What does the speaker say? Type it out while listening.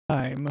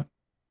time.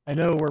 I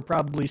know we're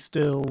probably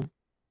still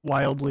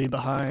wildly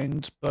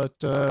behind, but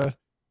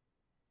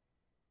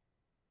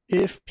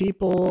if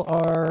people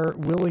are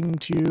willing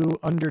to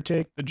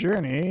undertake the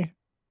journey,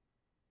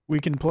 we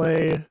can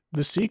play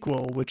the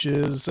sequel, which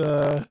is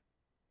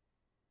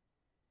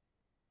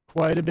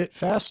quite a bit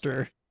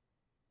faster.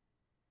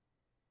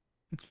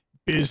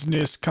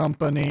 Business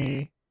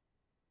company.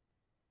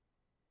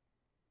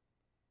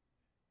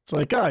 It's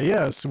like, ah,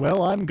 yes,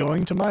 well, I'm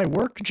going to my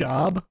work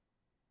job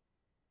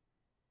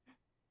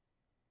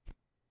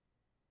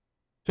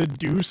to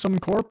do some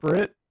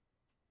corporate.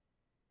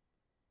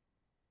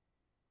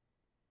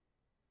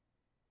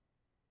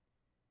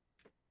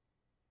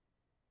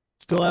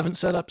 Still haven't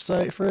set up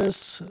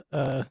Cypress.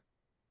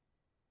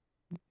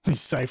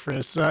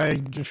 Cypress,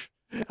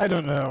 I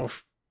don't know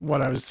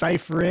what I was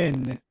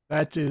ciphering.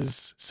 That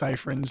is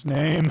Cypherin's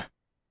name.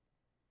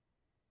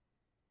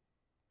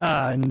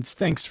 And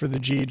thanks for the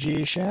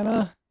GG,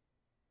 Shanna.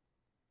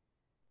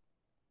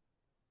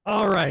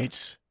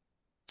 Alright.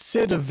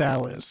 Syd of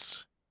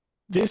Valis.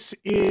 This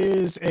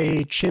is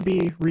a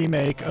chibi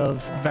remake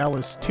of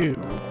Valis 2,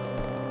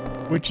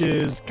 which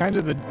is kind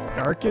of the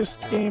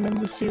darkest game in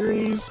the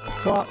series,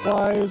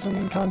 plot-wise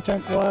and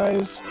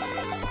content-wise.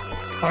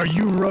 Are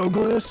you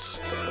rogueless?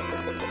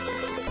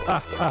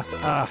 Ha ha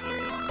ha.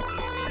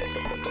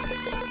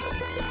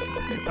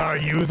 Are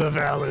you the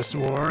Valis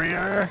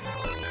warrior?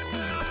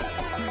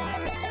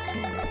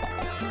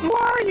 Who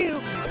are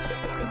you?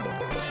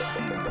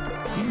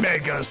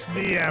 Magus,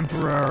 the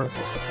Emperor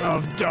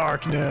of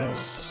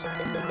Darkness.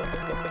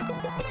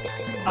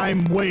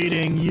 I'm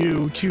waiting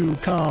you to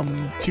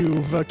come to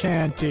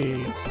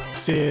Vacanti,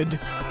 Syd.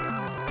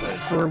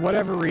 For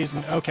whatever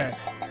reason, okay.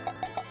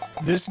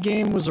 This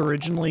game was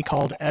originally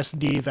called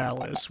SD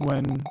Valis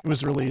when it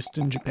was released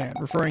in Japan,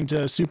 referring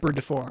to Super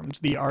Deformed,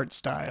 the art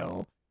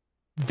style.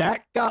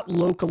 That got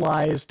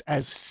localized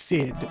as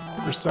Syd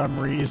for some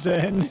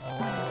reason.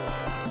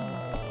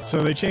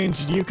 So they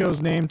changed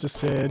Yuko's name to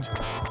Syd.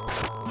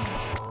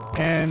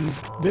 And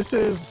this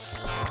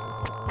is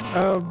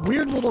a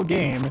weird little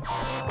game.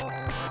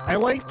 I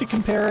like to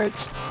compare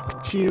it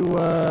to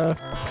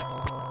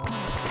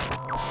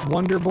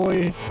Wonder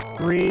Boy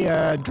 3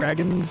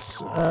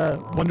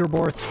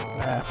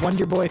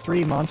 Wonder Boy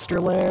 3 Monster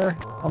Lair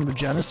on the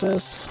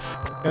Genesis.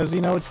 Because,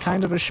 you know, it's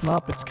kind of a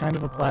shmup, it's kind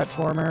of a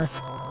platformer,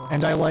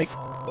 and I like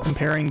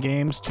comparing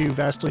games to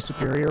vastly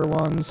superior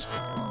ones.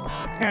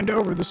 Hand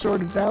over the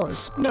Sword of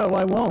Valis. No,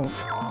 I won't.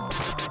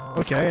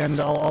 Okay, and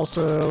I'll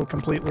also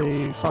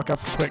completely fuck up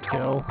the quick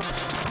kill.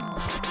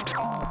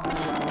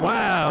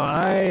 Wow,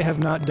 I have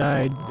not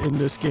died in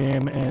this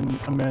game in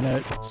a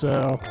minute,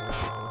 so...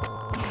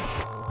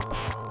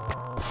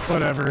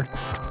 whatever.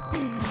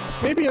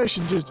 Maybe I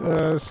should just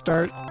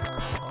start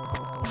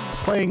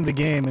playing the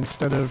game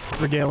instead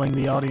of regaling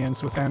the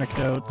audience with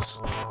anecdotes.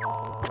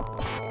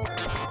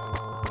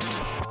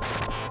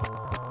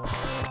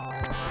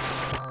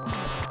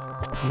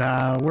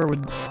 Nah, where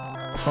would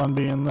fun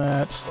be in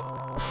that?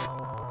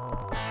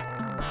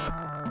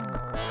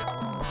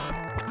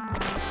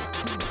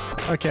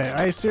 Okay,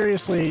 I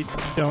seriously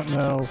don't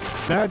know.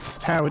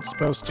 That's how it's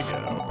supposed to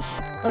go.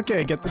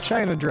 Okay, get the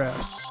China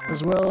dress,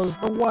 as well as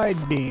the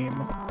wide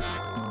beam.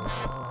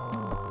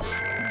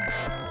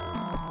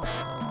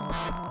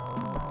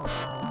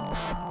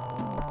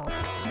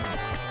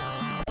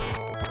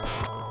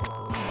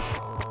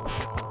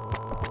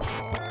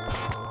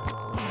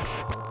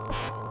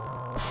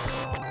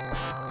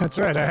 That's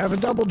right, I have a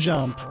double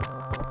jump.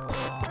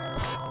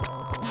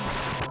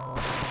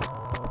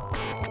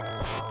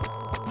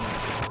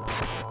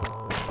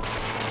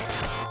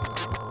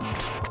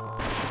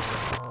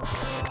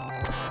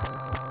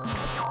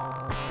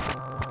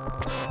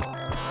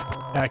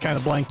 I kind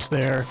of blanked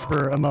there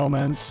for a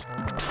moment.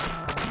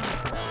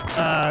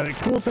 The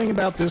cool thing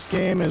about this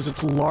game is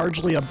it's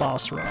largely a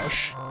boss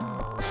rush.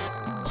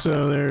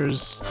 So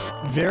there's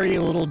very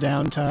little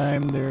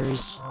downtime,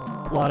 there's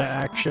a lot of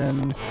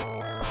action.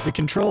 The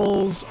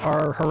controls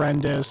are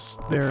horrendous,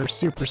 they're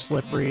super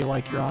slippery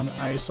like you're on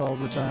ice all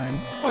the time.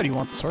 Why do you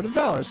want the Sword of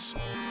Valis?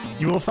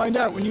 You will find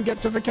out when you get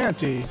to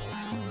Vacanti.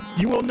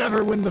 You will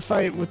never win the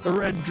fight with the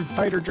red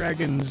fighter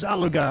dragon,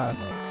 Zaluga.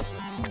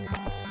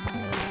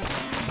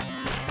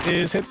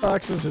 His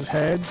hitbox is his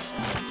head,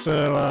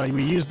 so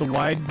we use the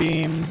wide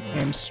beam,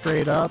 aim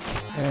straight up,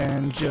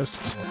 and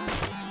just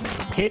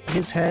hit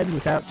his head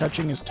without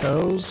touching his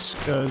toes,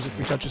 because if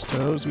we touch his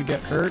toes, we get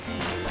hurt.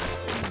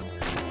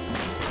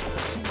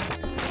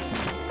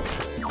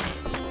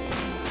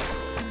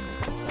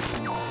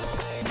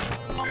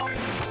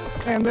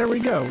 And there we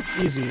go,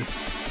 easy.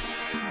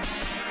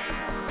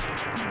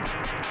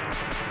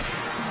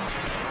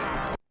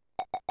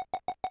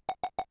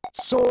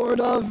 Sword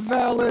of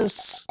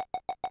Valis!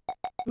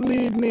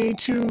 Lead me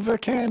to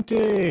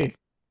Vacanti!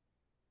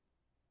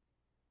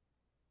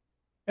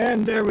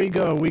 And there we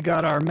go, we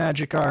got our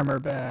magic armor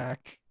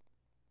back.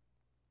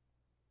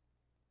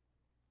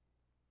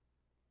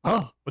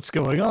 Oh, what's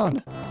going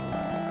on?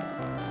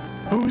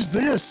 Who's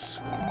this?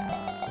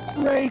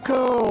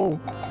 Reiko!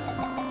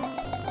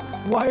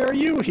 Why are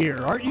you here?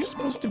 Aren't you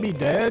supposed to be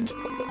dead?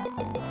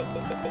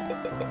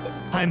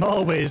 I'm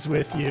always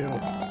with you.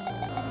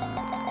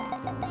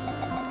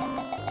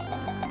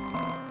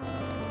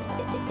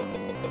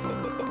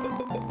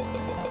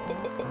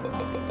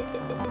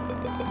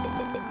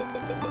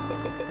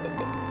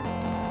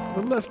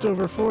 The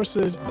leftover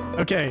forces...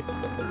 Okay,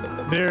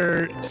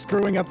 they're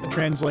screwing up the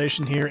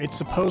translation here. It's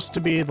supposed to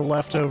be the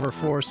leftover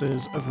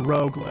forces of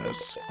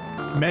Rogueless.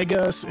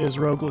 Megas is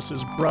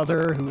Rogueless's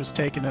brother who was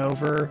taken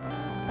over,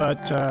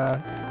 but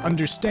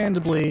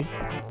understandably,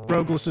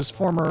 Rogueless's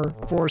former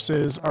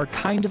forces are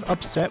kind of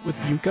upset with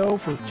Yuko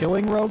for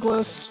killing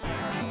Rogueless.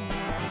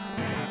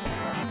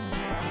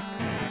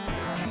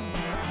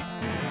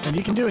 And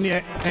you can do an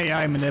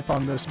AI manip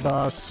on this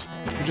boss.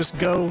 You just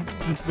go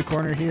into the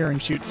corner here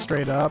and shoot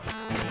straight up,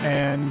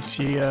 and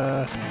he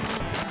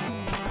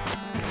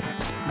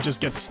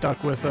just gets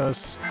stuck with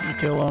us. You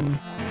kill him.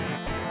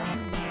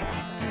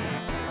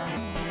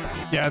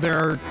 Yeah, there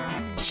are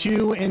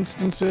 2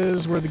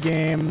 instances where the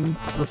game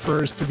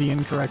refers to the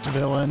incorrect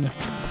villain.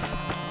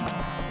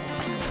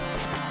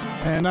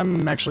 And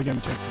I'm actually going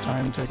to take the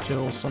time to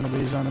kill some of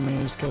these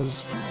enemies,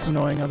 because it's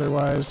annoying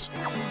otherwise.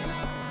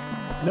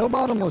 No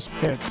bottomless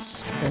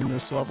pits in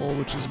this level,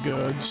 which is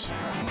good.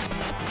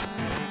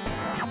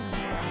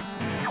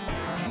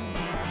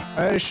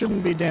 I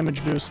shouldn't be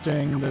damage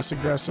boosting this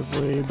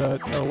aggressively,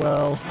 but oh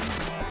well.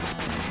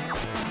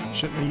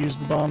 Shouldn't have used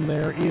the bomb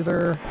there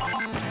either.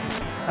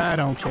 I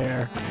don't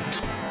care.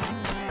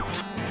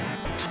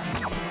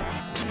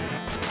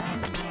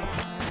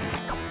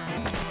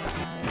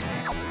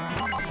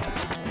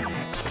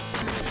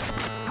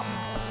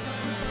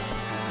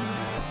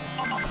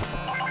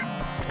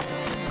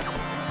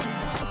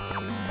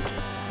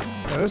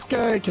 Yeah, this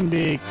guy can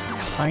be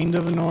kind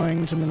of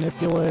annoying to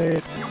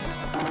manipulate.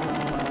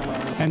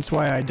 Hence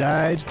why I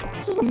died.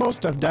 This is the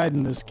most I've died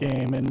in this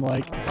game in,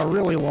 like, a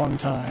really long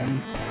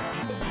time.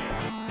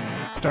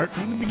 Start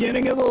from the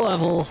beginning of the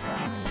level.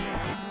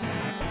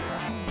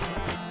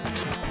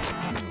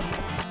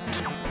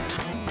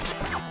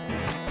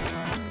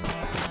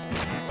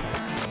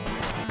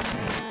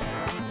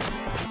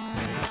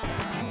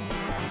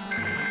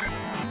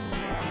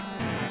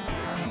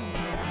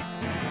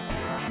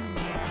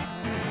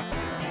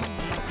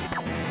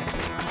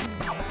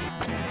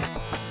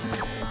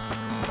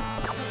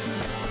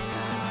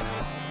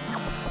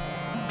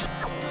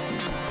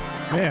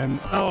 Man,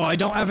 oh, I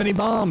don't have any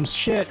bombs,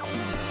 shit!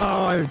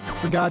 Oh, I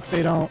forgot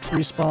they don't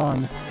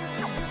respawn.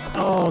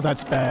 Oh,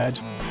 that's bad.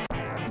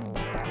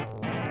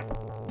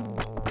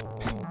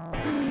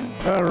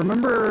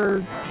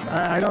 Remember,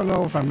 I don't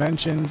know if I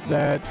mentioned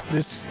that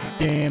this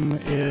game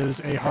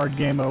is a hard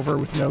game over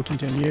with no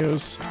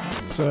continues,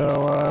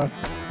 so,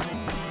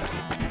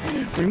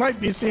 we might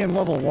be seeing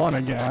level 1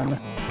 again.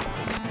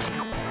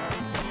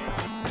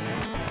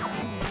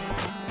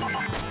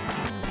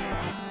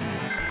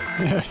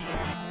 Yes.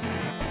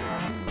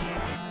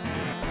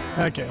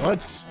 Okay,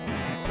 let's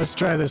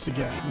try this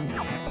again.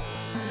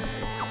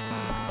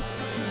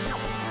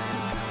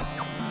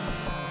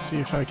 See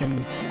if I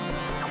can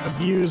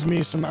abuse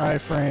me some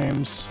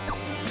iframes.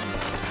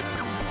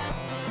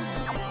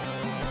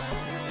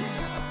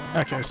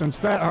 Okay, since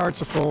that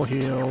heart's a full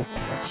heal,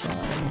 that's fine.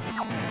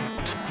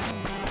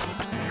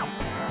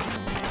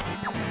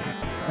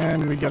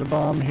 And we get a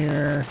bomb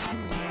here.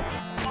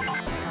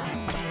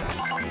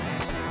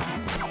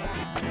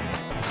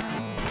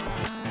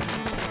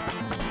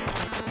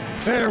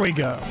 There we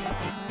go.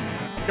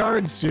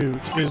 Guard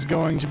suit is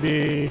going to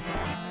be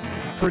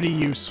pretty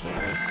useful.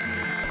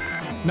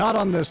 Not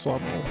on this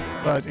level,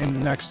 but in the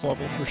next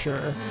level for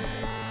sure.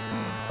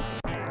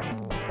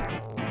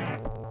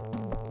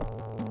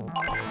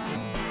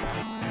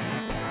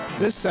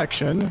 This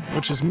section,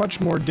 which is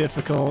much more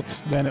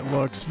difficult than it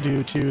looks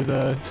due to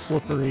the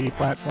slippery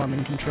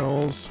platforming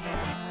controls,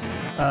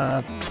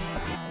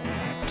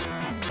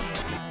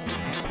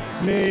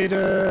 made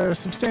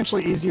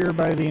substantially easier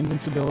by the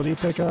invincibility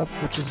pickup,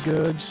 which is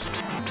good.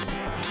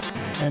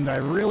 And I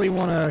really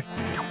want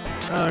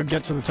to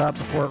get to the top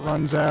before it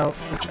runs out,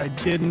 which I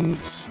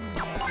didn't.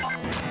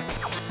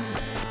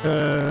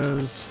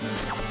 Because...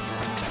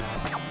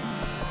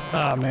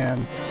 oh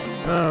man.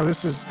 Oh,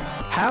 this is...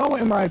 how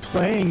am I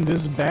playing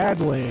this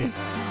badly?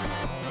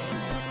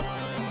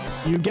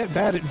 You get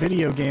bad at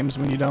video games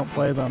when you don't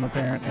play them,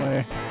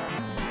 apparently.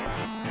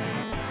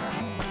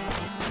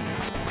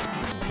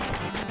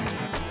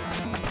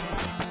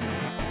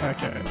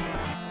 Okay.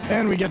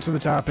 And we get to the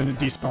top and it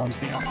despawns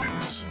the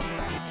enemies.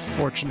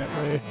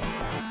 Fortunately.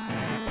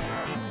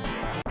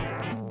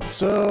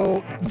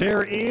 So,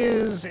 there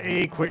is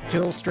a quick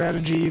kill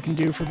strategy you can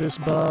do for this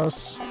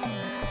boss.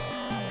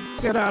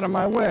 Get out of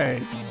my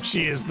way.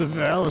 She is the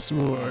Valis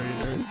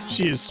warrior.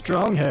 She is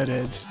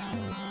strong-headed.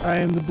 I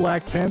am the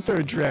Black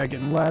Panther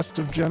Dragon, last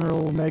of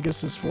General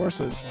Megas'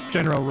 forces.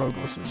 General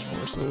Rogueless's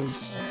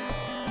forces.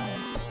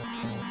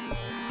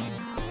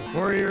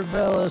 Warrior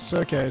Valis.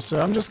 Okay,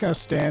 so I'm just gonna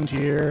stand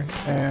here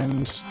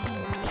and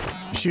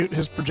shoot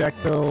his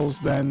projectiles,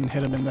 then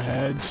hit him in the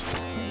head.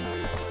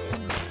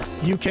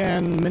 You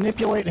can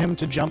manipulate him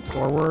to jump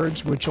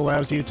forwards, which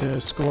allows you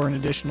to score an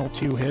additional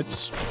 2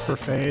 hits per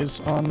phase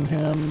on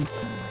him,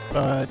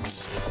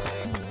 but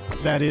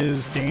that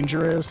is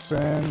dangerous,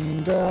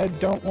 and I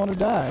don't want to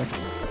die.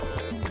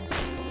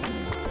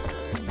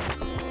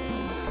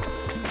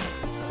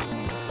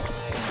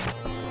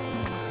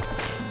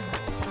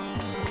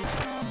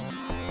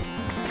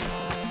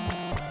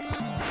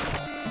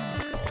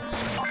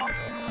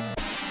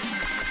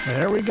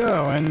 There we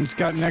go, and it's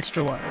got an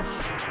extra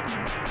life.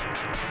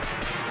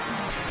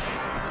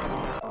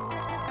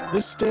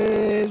 This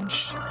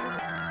stage,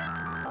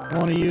 I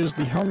want to use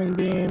the homing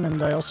beam,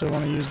 and I also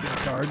want to use the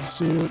guard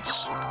suit.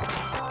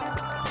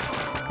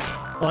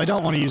 Well, I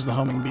don't want to use the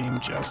homing beam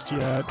just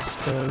yet,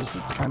 because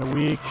it's kind of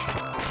weak.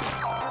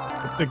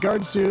 But the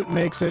guard suit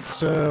makes it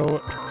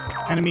so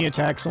enemy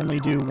attacks only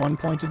do 1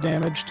 point of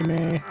damage to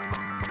me,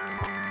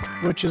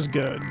 which is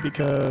good,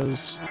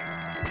 because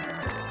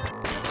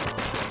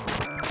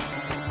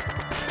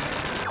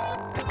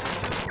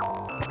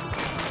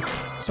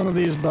some of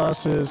these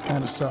bosses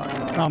kind of suck.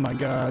 Oh my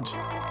god.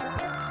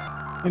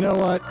 You know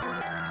what?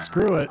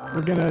 Screw it.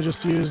 We're gonna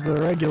just use the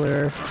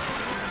regular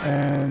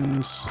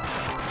and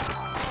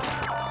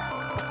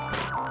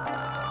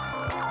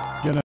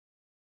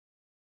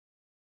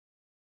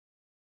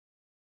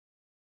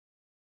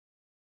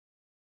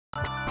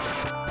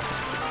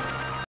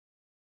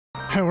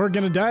we're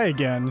gonna die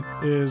again,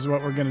 is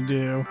what we're gonna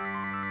do.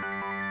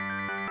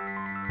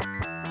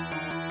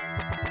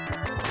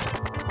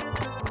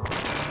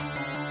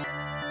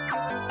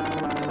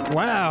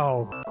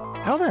 Wow!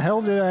 How the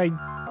hell did I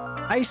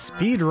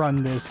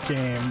speedrun this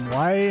game?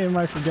 Why am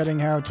I forgetting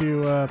how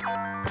to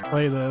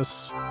play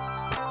this?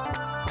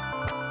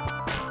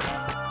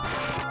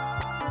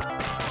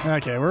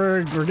 Okay,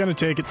 we're gonna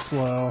take it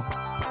slow.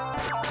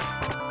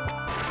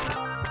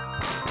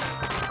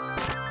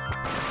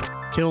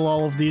 Kill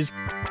all of these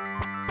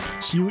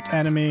cute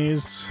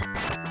enemies.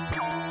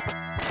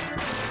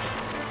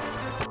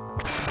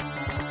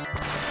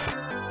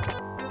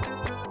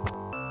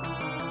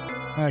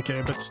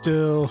 Okay, but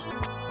still...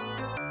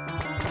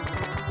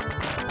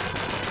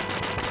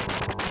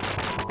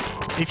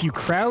 If you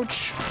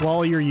crouch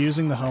while you're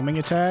using the homing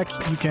attack,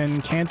 you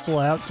can cancel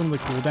out some of the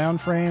cooldown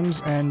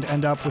frames and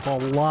end up with a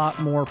lot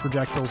more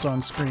projectiles on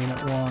screen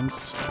at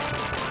once.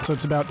 So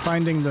it's about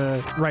finding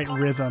the right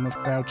rhythm of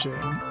crouching.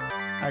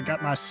 I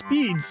got my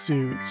speed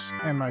suit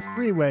and my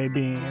 3-way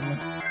beam.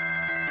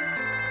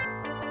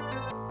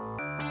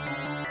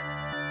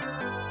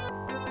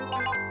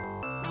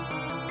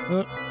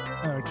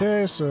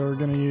 Okay, so we're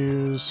gonna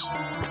use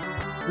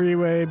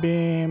 3-way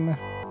beam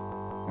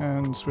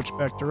and switch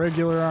back to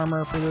regular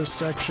armor for this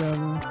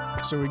section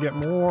so we get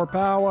more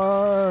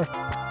power.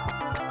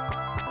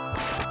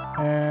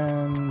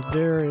 And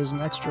there is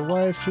an extra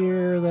life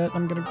here that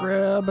I'm gonna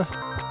grab.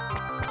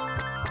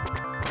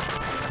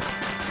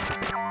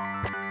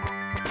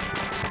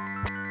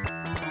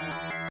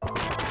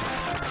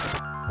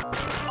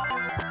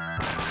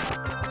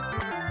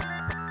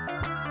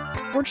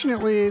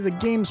 Fortunately, the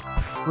game's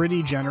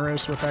pretty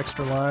generous with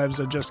extra lives.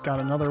 I just got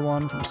another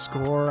one from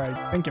Score. I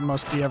think it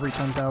must be every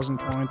 10,000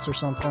 points or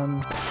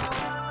something.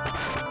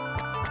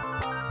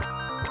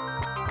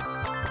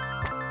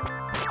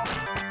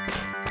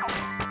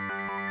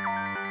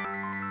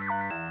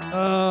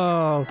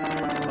 Oh,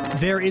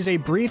 there is a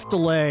brief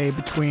delay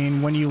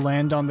between when you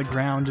land on the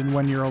ground and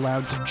when you're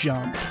allowed to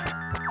jump.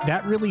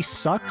 That really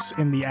sucks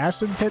in the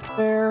acid pit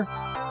there,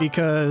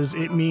 because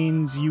it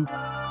means you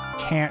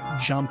can't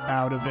jump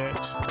out of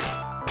it.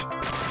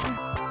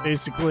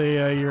 Basically,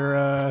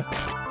 your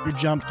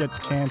jump gets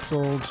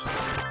canceled.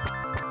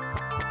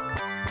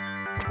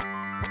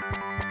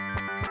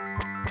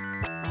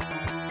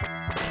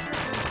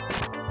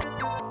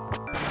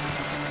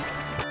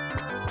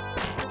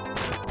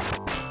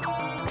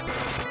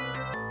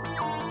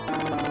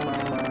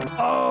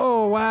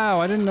 Oh,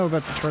 wow, I didn't know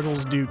that the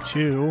turtles do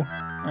too.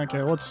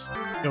 Okay, let's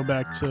go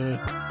back to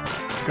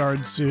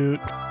guard suit.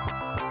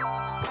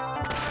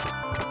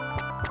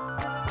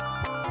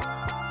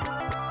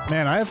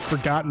 Man, I have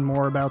forgotten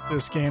more about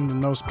this game than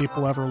most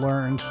people ever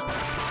learned.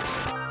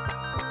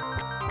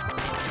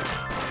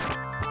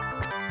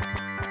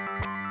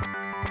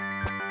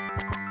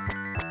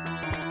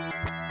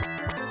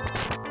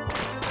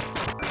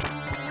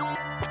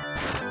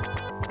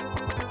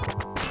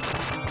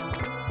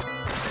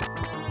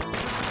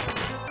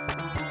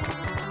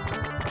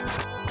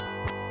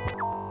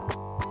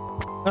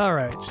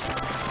 Alright,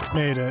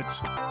 made it.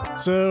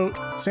 So,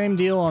 same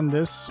deal on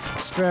this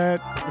strat.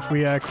 If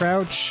we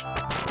crouch,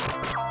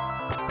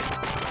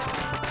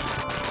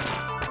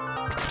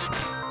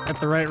 at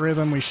the right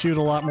rhythm, we shoot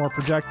a lot more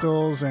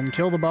projectiles and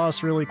kill the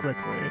boss really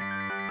quickly.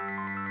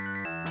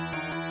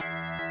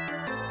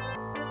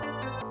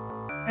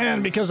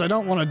 And because I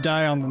don't want to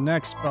die on the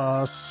next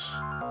boss,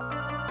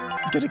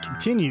 I'm gonna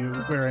continue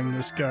wearing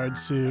this guard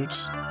suit.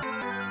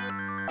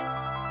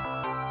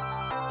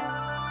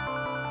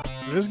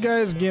 This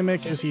guy's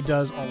gimmick is he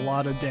does a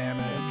lot of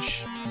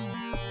damage.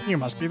 You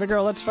must be the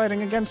girl that's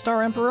fighting against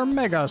our Emperor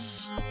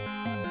Megas.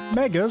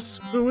 Megas?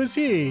 Who is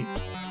he?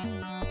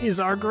 He's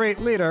our great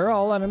leader.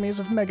 All enemies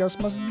of Megas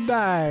must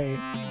die.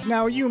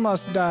 Now you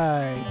must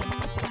die.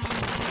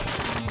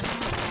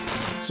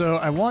 So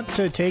I want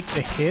to take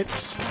the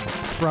hits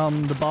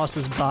from the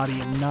boss's body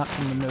and not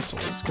from the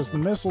missiles, because the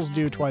missiles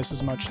do twice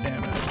as much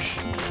damage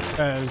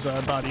as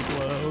body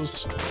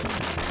blows.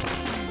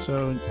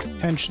 So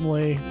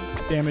intentionally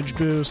damage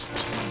boost.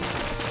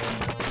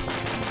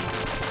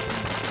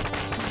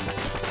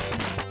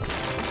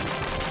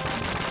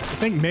 I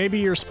think maybe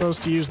you're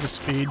supposed to use the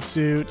speed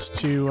suit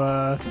to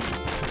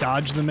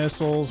dodge the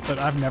missiles, but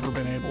I've never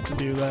been able to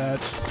do that.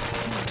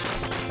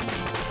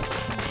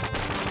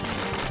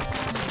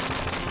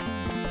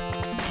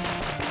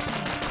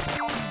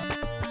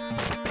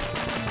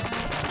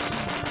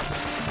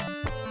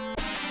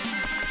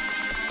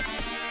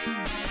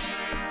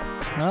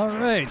 All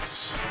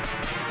right,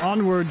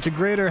 onward to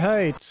greater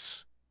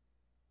heights.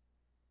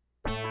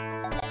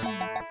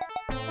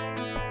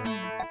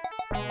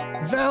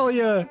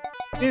 Valia,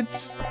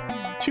 it's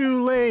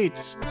too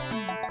late.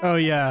 Oh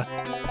yeah,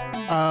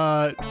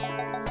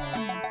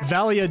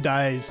 Valia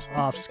dies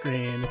off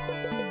screen,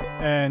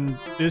 and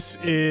this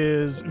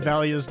is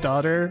Valia's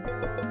daughter,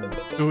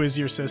 who is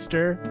your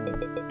sister,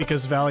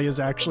 because Valia's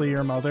actually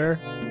your mother.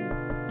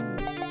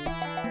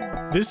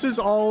 This is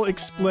all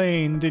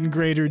explained in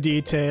greater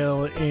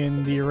detail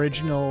in the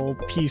original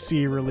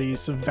PC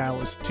release of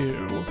Valis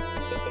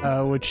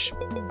 2, which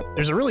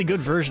there's a really good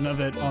version of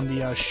it on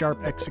the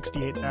Sharp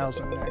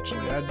X68000,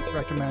 actually. I'd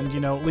recommend, you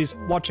know, at least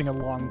watching a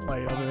long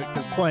play of it,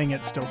 because playing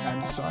it still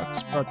kind of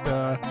sucks, but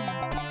a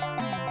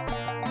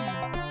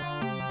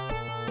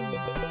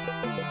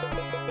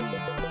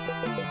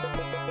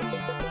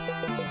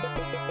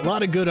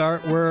lot of good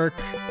artwork,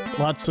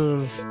 lots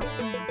of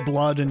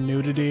blood and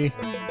nudity.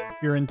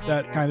 You're into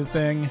that kind of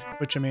thing,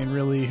 which, I mean,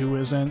 really, who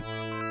isn't?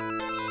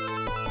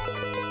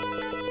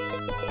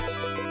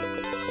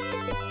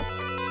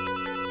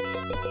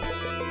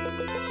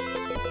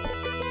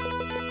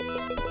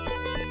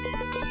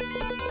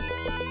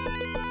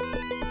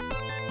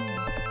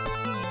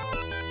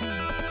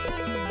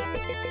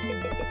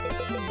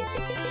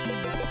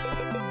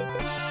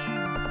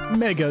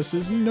 Megas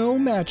is no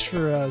match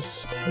for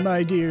us,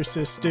 my dear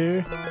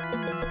sister.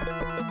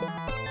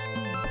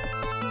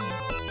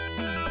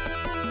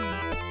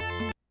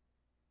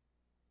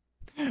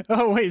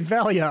 Oh wait,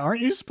 Valia,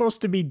 aren't you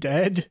supposed to be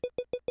dead?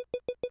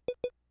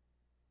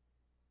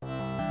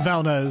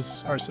 Valna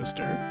is our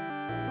sister.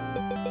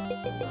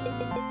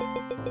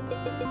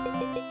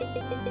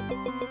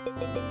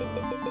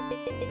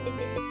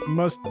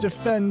 Must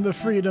defend the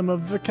freedom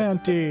of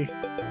Vacanti.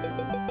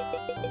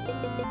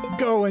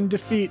 Go and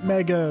defeat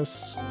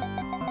Megas.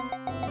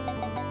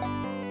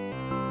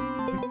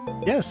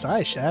 Yes,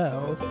 I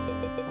shall.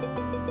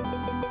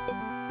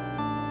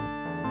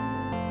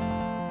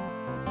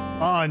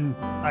 On,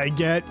 I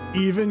get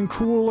even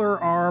cooler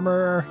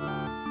armor.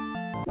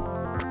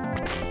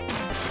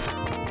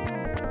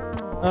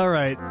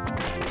 Alright.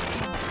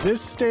 This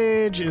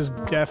stage is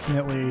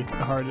definitely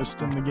the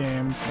hardest in the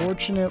game.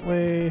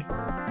 Fortunately,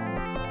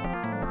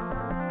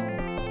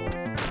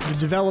 the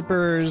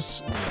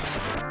developers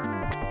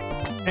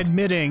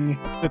admitting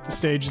that the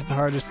stage is the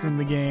hardest in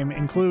the game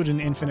include an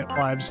infinite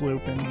lives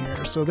loop in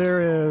here. So there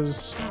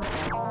is,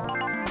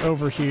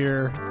 over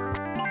here,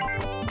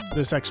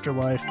 this extra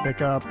life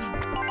pickup.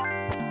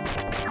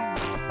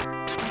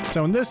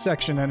 So in this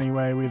section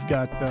anyway, we've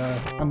got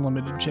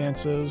unlimited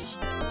chances.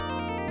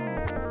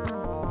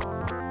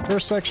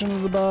 First section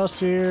of the boss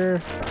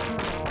here.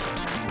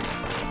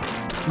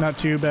 Not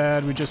too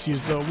bad, we just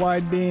used the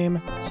wide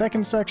beam.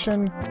 Second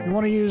section, you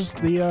want to use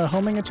the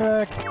homing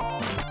attack.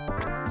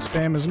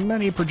 Spam as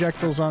many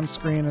projectiles on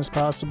screen as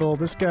possible.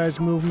 This guy's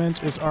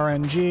movement is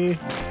RNG,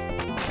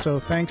 so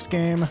thanks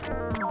game.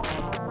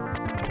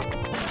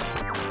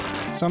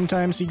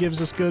 Sometimes he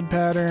gives us good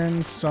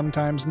patterns,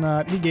 sometimes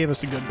not. He gave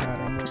us a good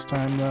pattern this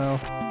time, though.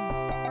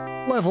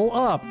 Level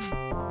up!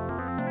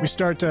 We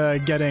start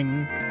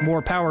getting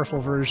more powerful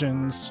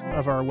versions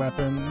of our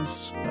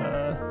weapons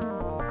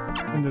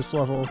in this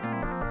level,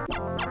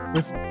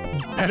 with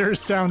better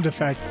sound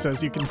effects,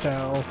 as you can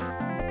tell.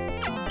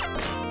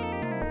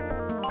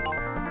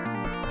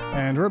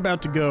 And we're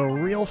about to go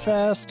real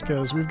fast,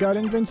 because we've got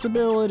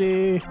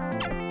invincibility.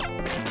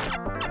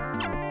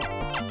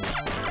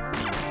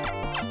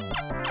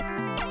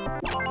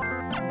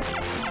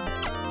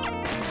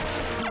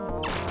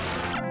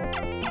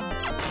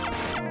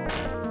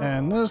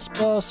 And this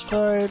boss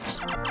fight,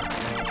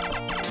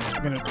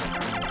 I'm gonna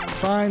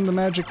find the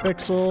magic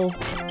pixel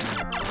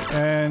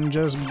and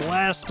just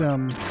blast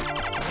him.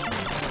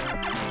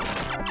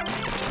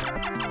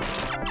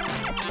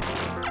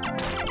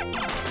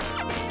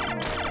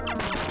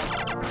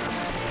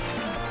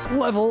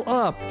 Level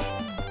up!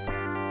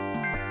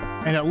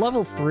 And at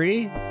level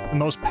 3, the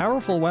most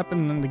powerful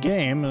weapon in the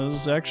game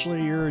is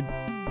actually your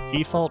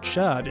default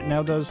shot. It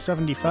now does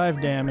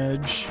 75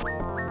 damage.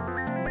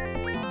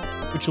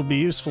 Which will be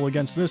useful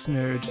against this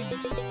nerd.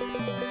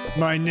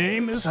 My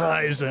name is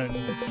Heisen.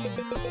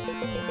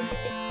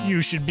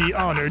 You should be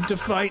honored to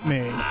fight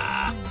me.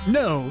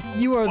 No,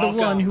 you are the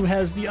one who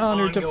has the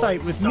honor to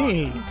fight with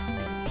me.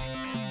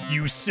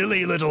 You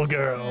silly little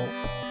girl.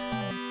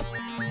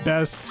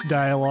 Best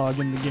dialogue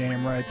in the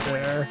game right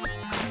there.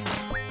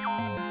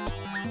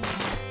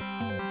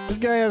 This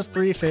guy has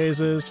 3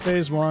 phases.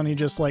 Phase 1, he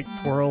just like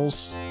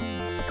twirls.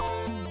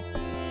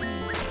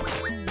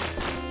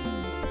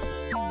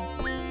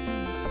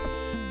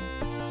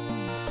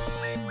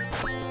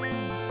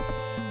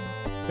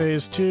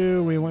 Phase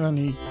 2, when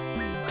he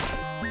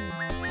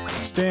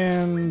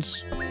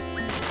stands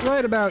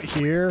right about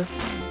here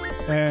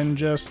and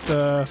just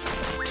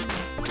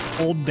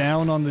hold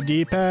down on the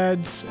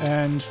D-pads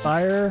and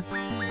fire,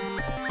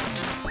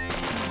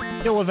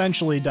 he'll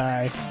eventually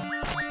die.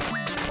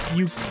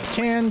 You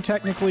can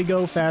technically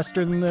go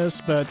faster than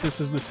this, but this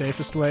is the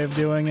safest way of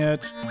doing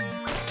it.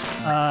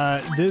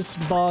 This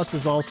boss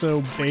is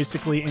also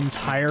basically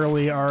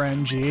entirely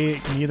RNG.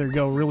 It can either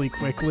go really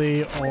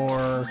quickly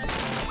or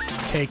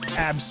take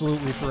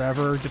absolutely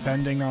forever,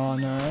 depending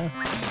on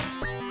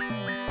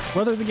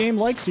whether the game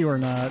likes you or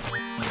not.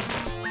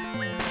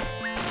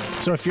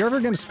 So if you're ever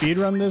going to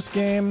speedrun this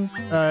game,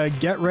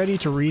 get ready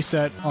to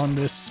reset on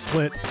this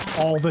split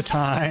all the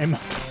time.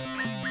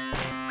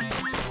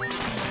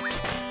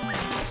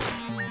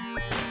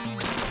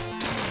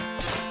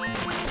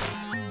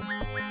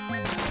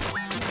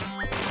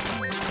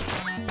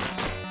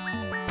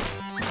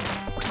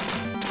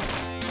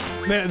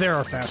 There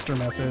are faster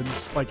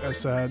methods, like I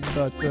said,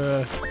 but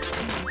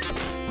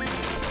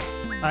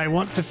I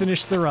want to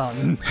finish the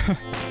run.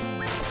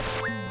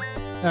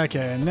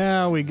 Okay,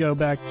 now we go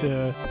back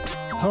to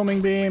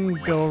homing beam,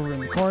 go over in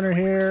the corner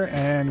here,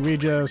 and we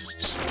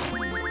just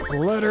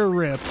let her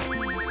rip.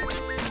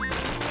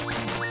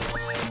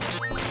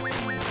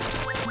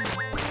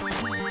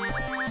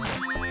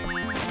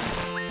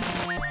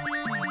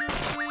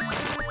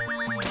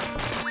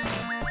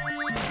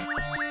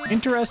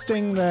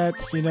 Interesting that,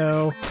 you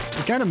know,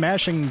 you're kind of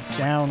mashing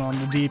down on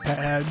the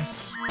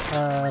D-pads.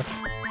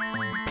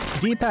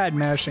 D-pad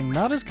mashing,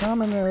 not as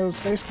common as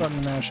face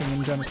button mashing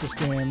in Genesis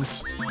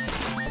games.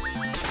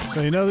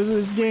 So, you know,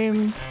 this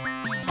game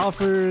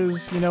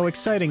offers, you know,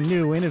 exciting,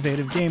 new,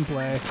 innovative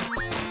gameplay.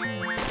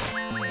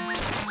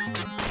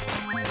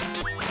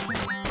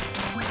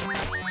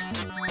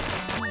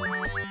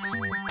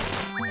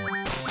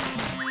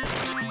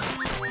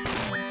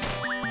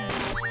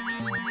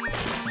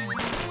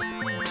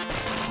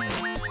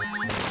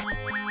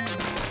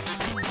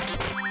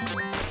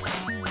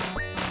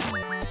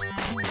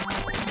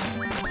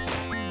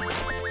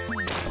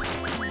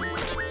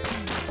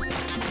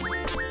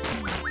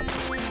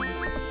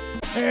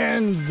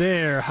 And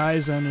there,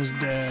 Hyzen is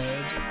dead.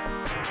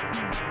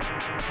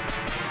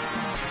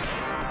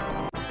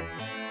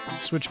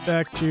 Switch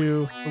back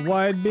to the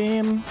wide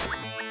beam,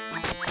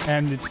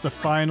 and it's the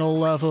final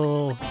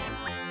level.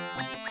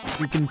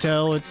 You can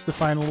tell it's the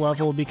final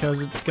level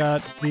because it's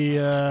got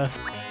the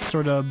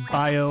sort of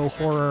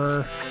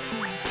bio-horror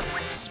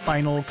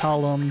spinal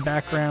column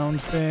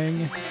background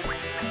thing.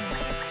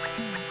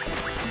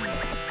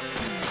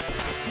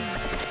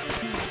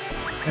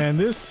 And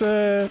this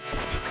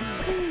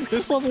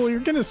level, you're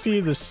gonna see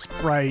the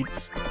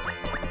sprites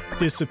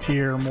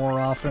disappear more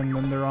often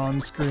than they're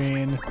on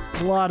screen.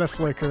 A lot of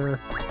flicker.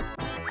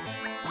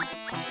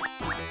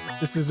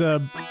 This is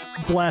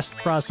blast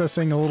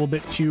processing a little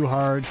bit too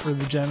hard for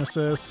the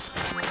Genesis.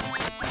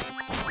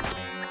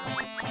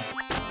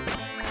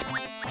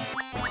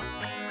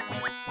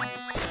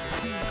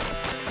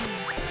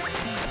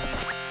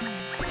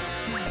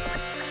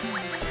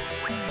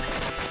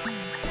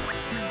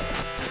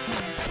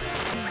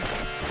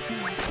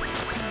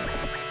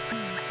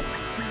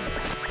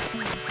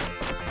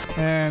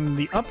 And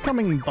the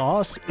upcoming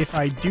boss, if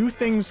I do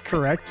things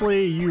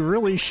correctly, you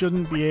really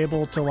shouldn't be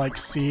able to, like,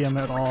 see him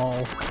at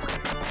all.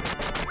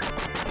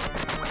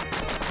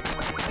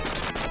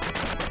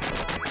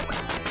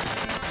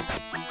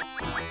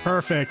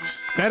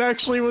 Perfect. That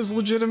actually was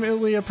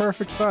legitimately a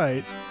perfect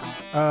fight.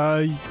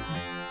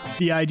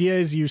 The idea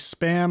is you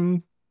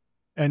spam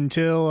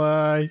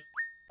until,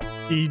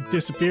 he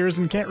disappears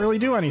and can't really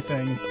do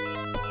anything.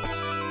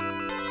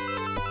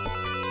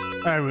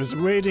 I was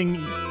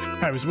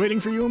waiting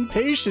for you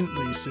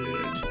impatiently, Syd.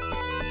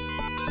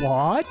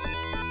 What?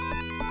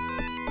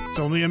 It's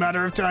only a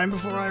matter of time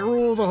before I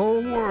rule the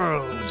whole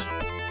world.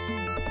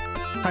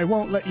 I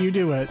won't let you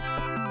do it.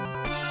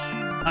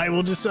 I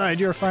will decide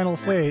your final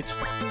fate.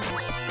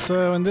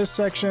 So in this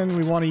section,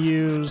 we want to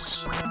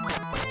use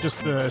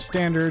just the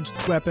standard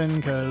weapon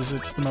because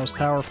it's the most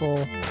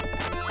powerful.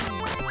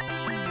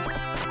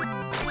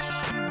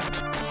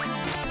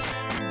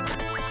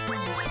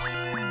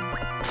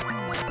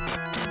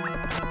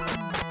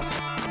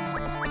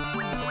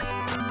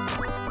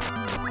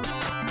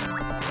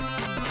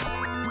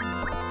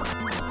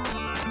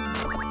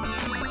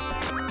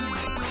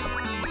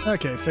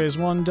 Okay, phase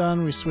 1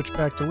 done. We switch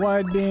back to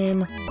wide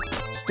beam.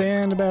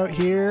 Stand about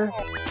here.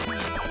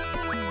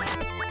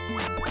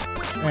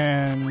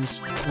 And we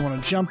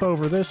want to jump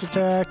over this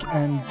attack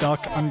and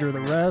duck under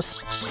the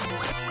rest.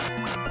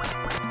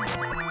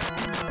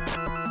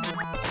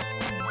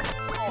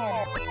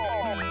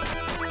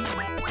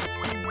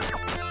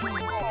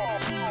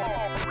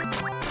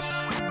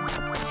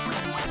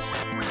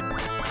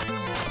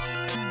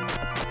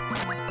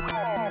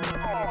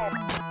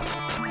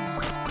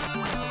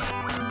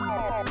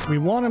 We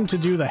want him to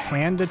do the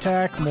hand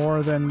attack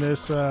more than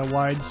this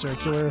wide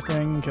circular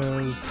thing,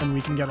 because then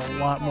we can get a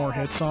lot more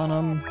hits on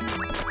him.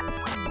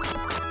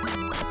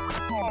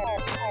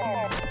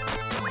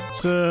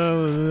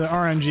 So the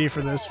RNG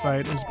for this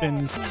fight has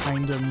been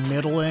kinda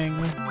middling,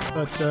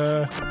 but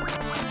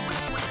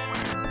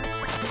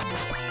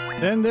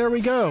then there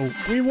we go!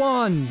 We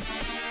won!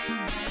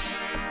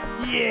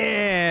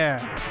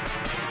 Yeah!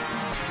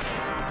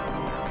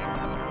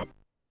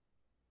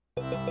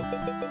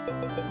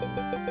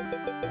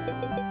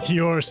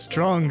 You're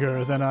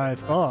stronger than I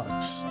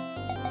thought.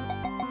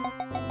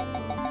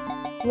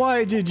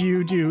 Why did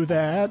you do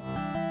that?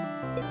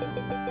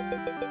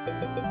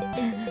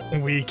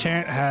 We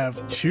can't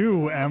have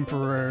two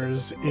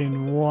emperors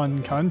in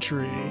one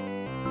country.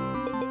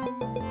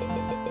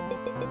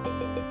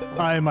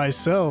 I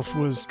myself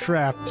was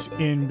trapped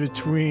in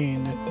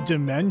between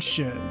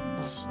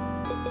dimensions.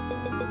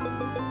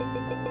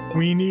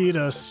 We need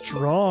a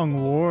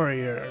strong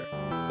warrior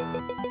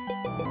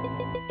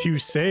to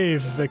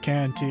save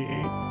Vacanti.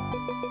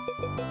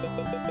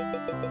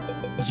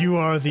 You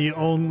are the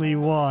only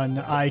one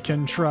I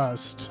can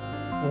trust.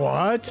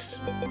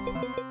 What?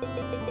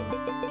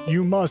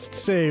 You must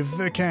save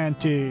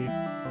Vacanti.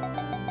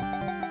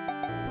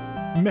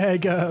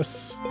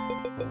 Megas.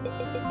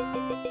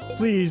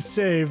 Please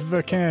save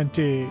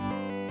Vacanti.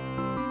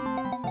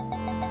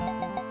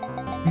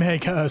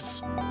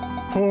 Megas.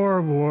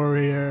 Poor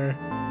warrior.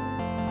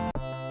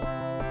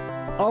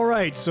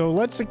 Alright, so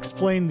let's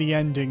explain the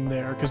ending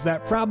there, because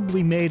that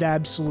probably made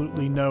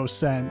absolutely no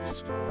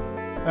sense.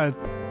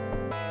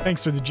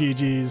 Thanks for the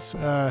GGs,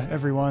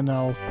 everyone.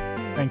 I'll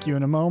thank you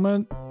in a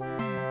moment.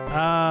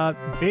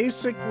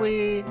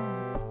 Basically,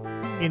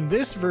 in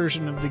this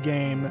version of the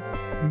game,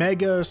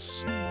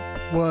 Megas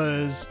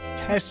was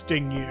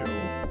testing you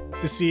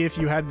to see if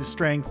you had the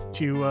strength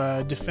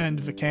to defend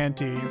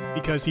Vacanti,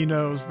 because he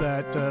knows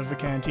that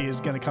Vacanti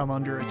is going to come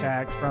under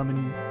attack from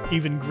an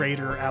even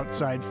greater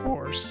outside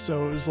force.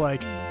 So it was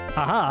like,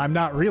 haha, I'm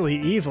not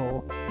really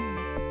evil.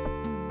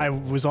 I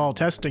was all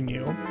testing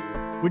you.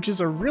 Which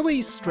is a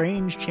really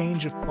strange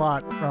change of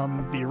plot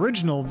from the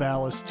original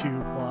Valis 2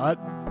 plot.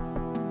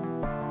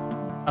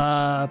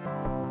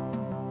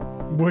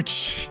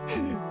 Which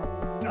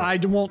I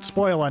won't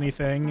spoil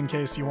anything in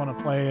case you want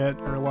to play it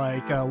or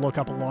like look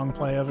up a long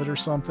play of it or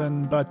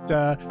something, but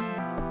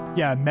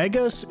yeah,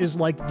 Megas is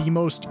like the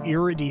most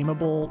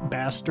irredeemable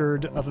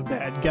bastard of a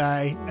bad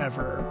guy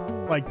ever.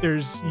 Like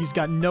he's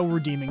got no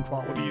redeeming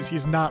qualities.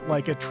 He's not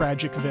like a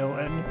tragic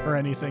villain or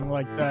anything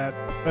like that.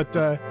 But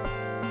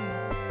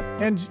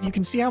and you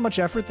can see how much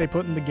effort they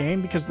put in the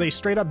game because they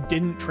straight up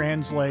didn't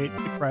translate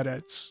the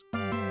credits.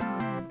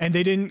 And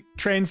they didn't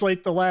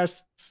translate the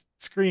last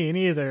screen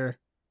either.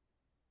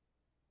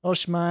 Oh,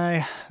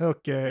 shmai.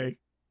 Okay.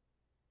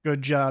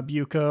 Good job,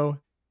 Yuko.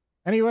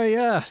 Anyway,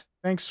 yeah.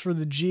 Thanks for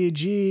the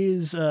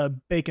GGs.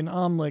 Bacon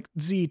Omelet,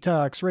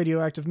 Z-Tox,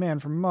 Radioactive Man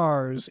from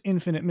Mars,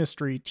 Infinite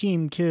Mystery,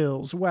 Team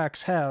Kills,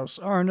 Wax House,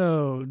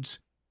 Arnodes.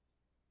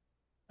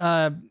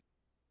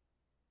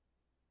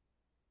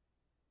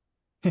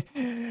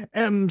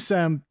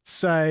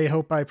 M-Semps, I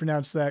hope I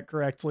pronounced that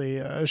correctly.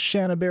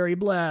 Shanaberry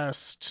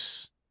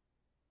Blast.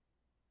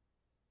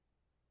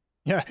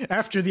 Yeah,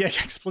 after the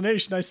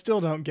explanation, I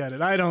still don't get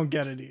it. I don't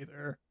get it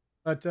either.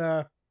 But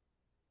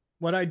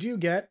what I do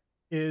get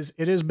is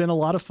it has been a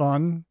lot of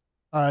fun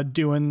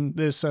doing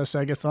this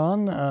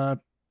SEGAthon.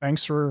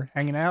 Thanks for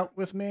hanging out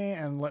with me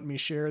and letting me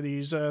share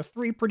these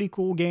 3 pretty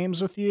cool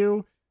games with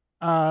you.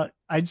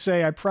 I'd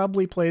say I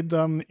probably played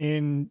them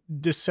in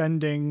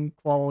descending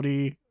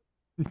quality,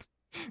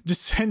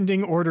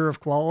 descending order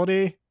of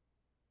quality.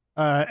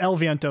 El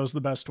Viento's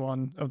the best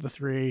one of the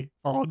 3,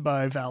 followed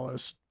by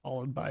Valis,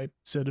 followed by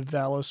Syd of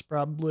Valis,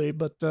 probably.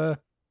 But,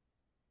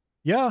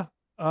 yeah.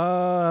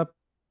 Are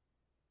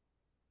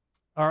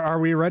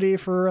we ready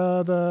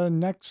for the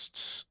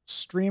next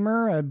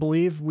streamer? I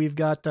believe we've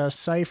got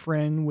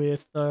Cyphrin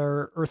with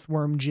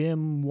Earthworm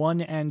Jim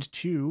 1 and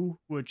 2,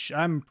 which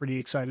I'm pretty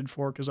excited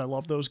for because I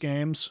love those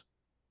games.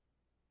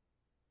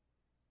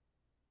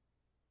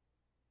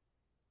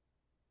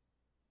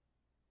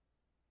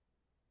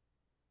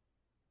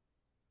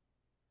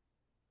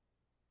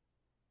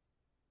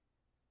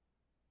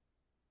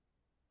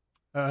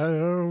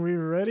 Are we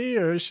ready,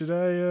 or should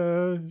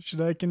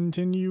I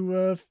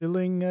continue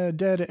filling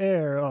dead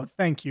air? Oh,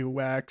 thank you,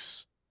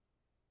 Wax.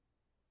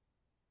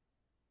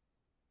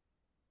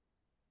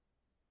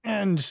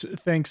 And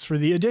thanks for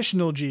the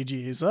additional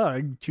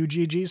GGs. 2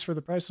 GGs for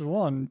the price of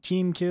 1.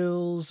 Team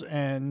Kills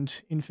and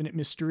Infinite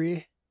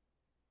Mystery.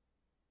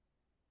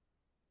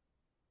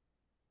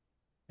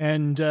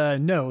 And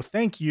no,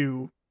 thank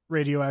you,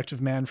 Radioactive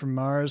Man from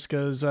Mars,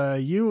 because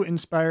you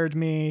inspired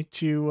me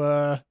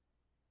to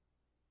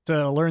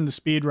learn the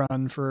speed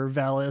run for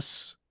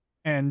Valis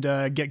and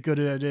get good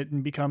at it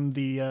and become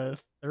the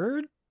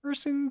 3rd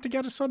person to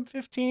get a sub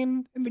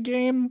 15 in the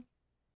game.